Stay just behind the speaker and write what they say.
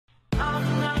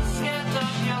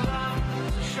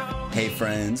Hey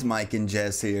friends, Mike and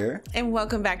Jess here. And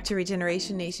welcome back to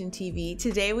Regeneration Nation TV.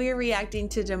 Today we are reacting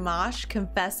to Dimash,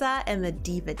 Confessa, and the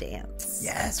Diva Dance.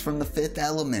 Yes, from The Fifth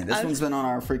Element. This one's been on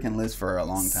our freaking list for a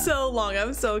long time. So long.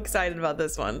 I'm so excited about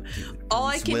this one. All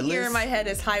I can hear in my head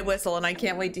is High Whistle, and I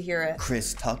can't wait to hear it.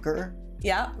 Chris Tucker.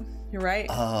 Yeah, you're right.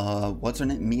 What's her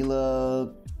name?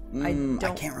 Mila. I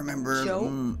can't remember.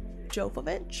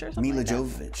 Jovovich or something Mila like that.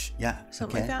 Jovovich. Yeah.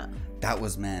 Something like that. That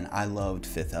was, man, I loved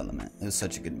Fifth Element. It was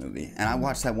such a good movie. And I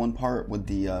watched that one part with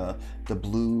the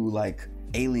blue, like,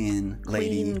 alien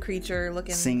lady. Queen creature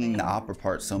looking singing thing. the opera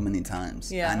part so many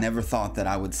times. Yeah. I never thought that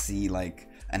I would see, like,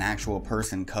 an actual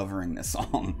person covering this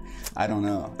song. I don't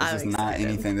know. It's just not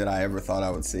anything that I ever thought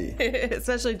I would see.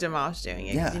 Especially Dimash doing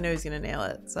it, because Yeah. you know he's going to nail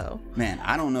it. So, man,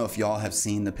 I don't know if y'all have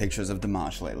seen the pictures of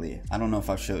Dimash lately. I don't know if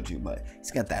I've showed you, but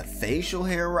he's got that facial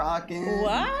hair rocking.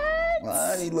 What?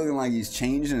 He looking like he's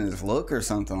changing his look or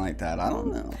something like that. I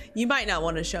don't know. You might not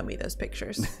want to show me those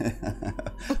pictures.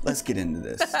 Let's get into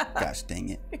this. Gosh dang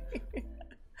it.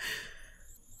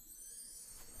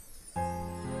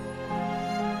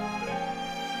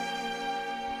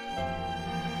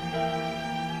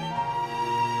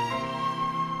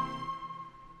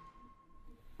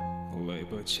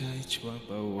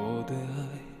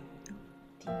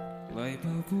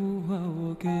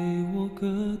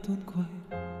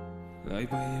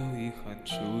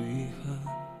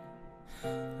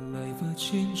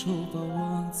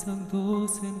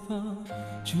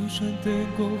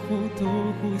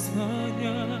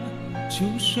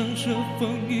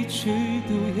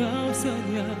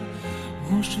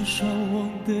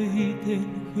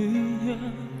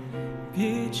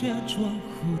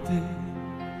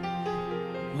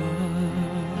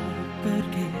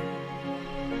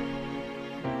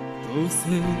 Tu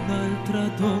sei un'altra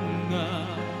donna,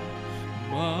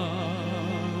 ma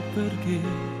perché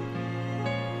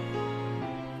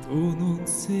tu non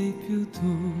sei più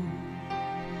tu?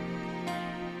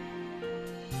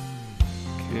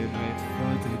 Che mai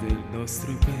fate del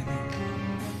nostro bene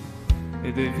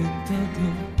ed è diventato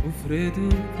un freddo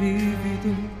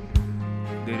brivido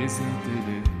le risate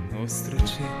delle nostre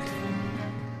cene.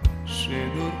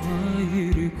 Scendo ormai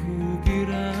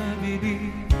irrecuperabili.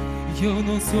 Io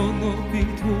non sono più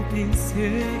il tuo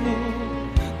pensiero,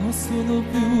 non sono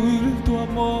più il tuo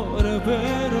amore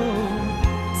vero,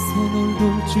 sono il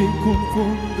dolce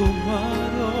confondo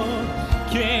amaro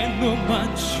che non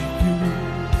mangi più.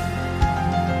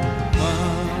 Ma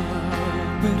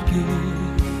perché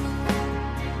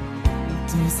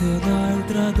tu sei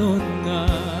un'altra donna?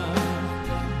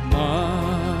 Ma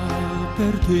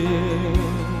perché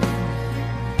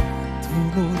tu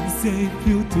non sei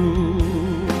più tu?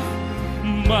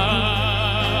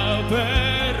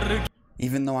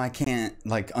 Even though I can't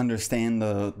like understand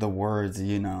the words,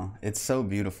 you know, it's so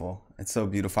beautiful. It's so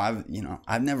beautiful.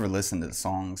 I've never listened to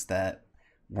songs that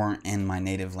weren't in my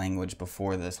native language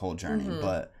before this whole journey,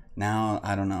 but now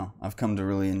I don't know. I've come to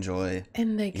really enjoy.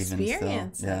 And the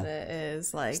experience that it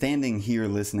is like standing here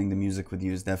listening to music with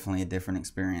you is definitely a different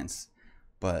experience.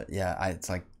 But yeah, it's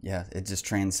like it just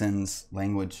transcends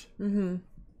language.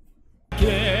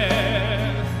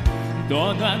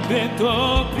 Non ha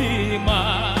detto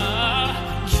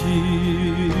prima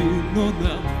chi non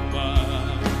ama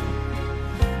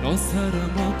non sarà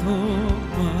amato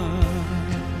mai.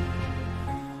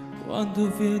 Quando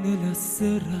viene la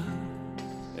sera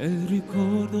e il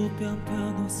ricordo pian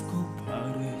piano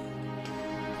scompare,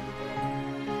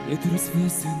 le tue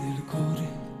sveste nel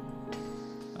cuore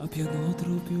a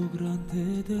pianotro più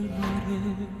grande del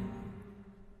mare,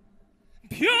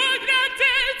 più grande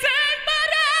del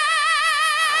mare.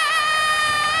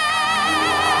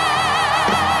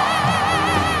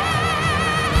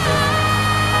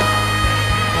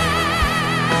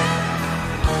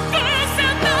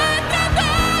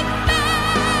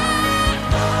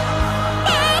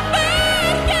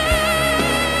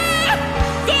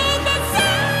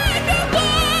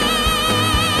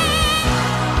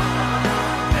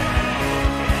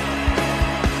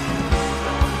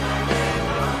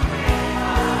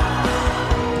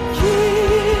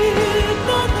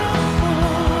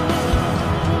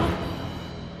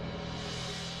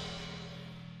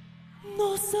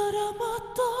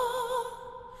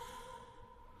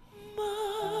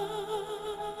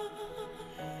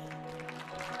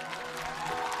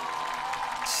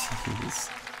 Jeez.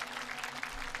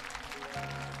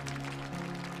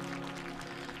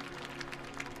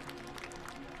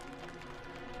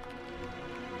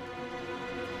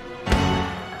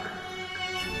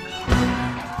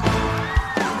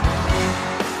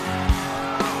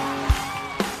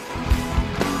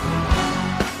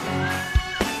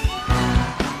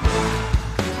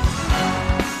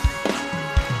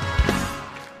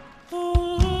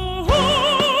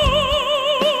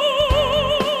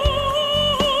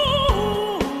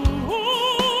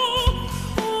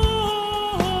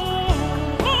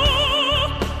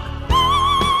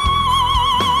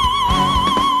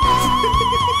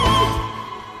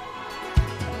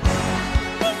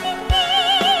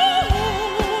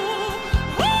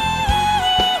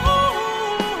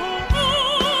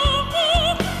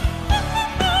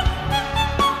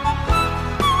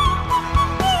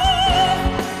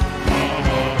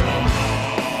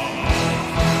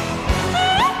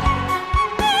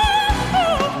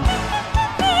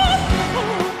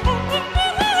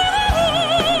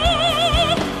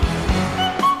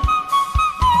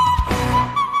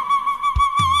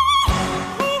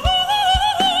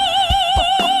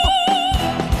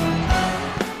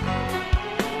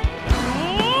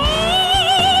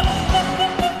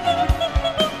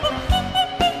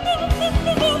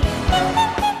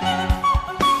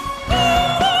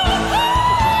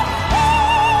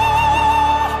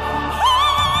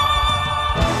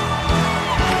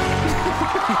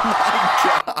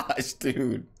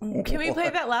 Can we play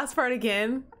that last part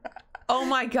again? Oh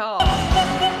my god.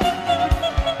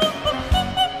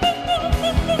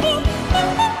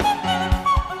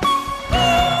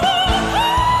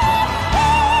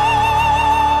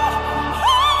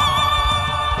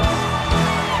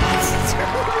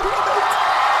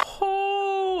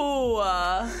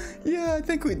 Yeah, I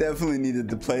think we definitely needed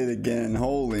to play it again.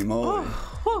 Holy moly.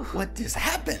 What just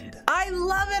happened? I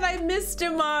love it. I missed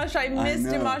Dimash. I missed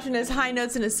Dimash and his high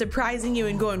notes and his surprising you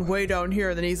and going way down here.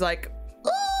 And then he's like,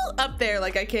 ooh, up there.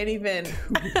 Like, I can't even.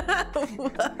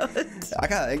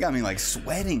 It got me like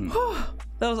sweating.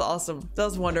 That was awesome. That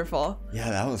was wonderful. Yeah,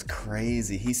 that was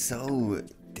crazy. He's so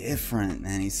different,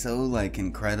 man. He's so like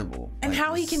incredible. And like,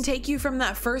 how he can take you from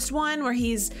that first one where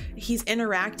he's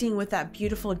interacting with that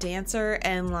beautiful dancer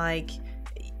and like,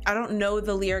 I don't know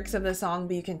the lyrics of the song,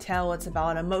 but you can tell it's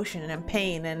about emotion and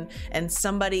pain and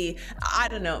somebody, I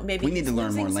don't know, maybe we need to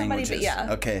learn more languages. But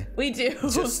yeah, okay, we do,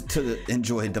 just to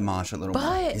enjoy Dimash a little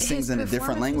more. He sings in a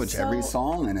different language every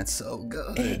song, and it's so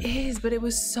good. It is, but it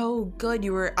was so good.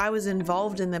 I was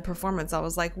involved in the performance. I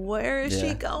was like, where is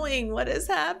she going? What is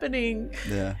happening?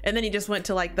 Yeah. And then he just went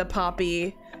to like the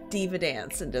poppy diva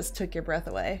dance and just took your breath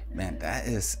away. Man, that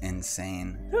is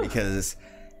insane. Because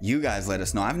you guys let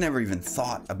us know. I've never even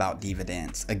thought about diva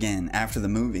dance again after the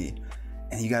movie,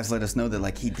 and you guys let us know that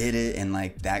like he did it, and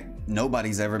like that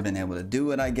nobody's ever been able to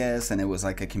do it, I guess. And it was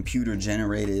like a computer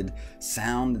generated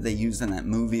sound that they used in that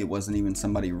movie. It wasn't even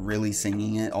somebody really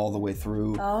singing it all the way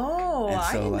through. Oh, so,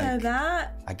 I didn't know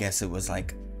that. I guess it was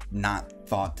like not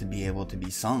thought to be able to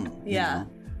be sung. Yeah. You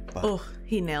know? Oh,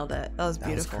 he nailed it. That was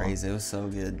beautiful. That was crazy. It was so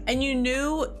good. And you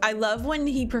knew, I love when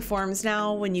he performs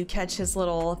now, when you catch his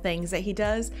little things that he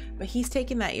does, but he's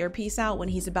taking that earpiece out when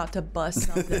he's about to bust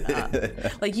something up.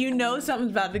 Like, you know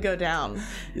something's about to go down.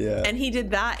 Yeah. And he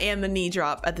did that and the knee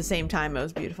drop at the same time. It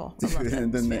was beautiful.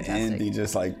 And then the end, he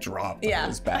just like dropped on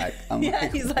his back.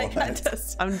 He's like,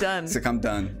 I'm done. It's like, I'm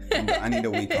done. I need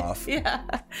a week off. Yeah.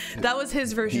 That was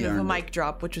his version of a mic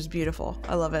drop, which was beautiful.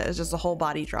 I love it. It's just a whole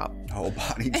body drop. Whole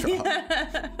body drop.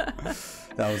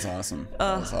 That was awesome.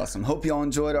 That was awesome. Hope y'all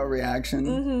enjoyed our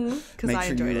reaction. Because I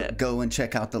enjoyed it. Go and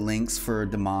check out the links for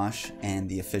Dimash and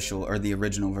the official or the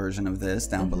original version of this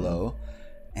down below.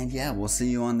 And yeah, we'll see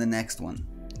you on the next one.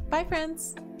 Bye,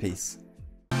 friends. Peace.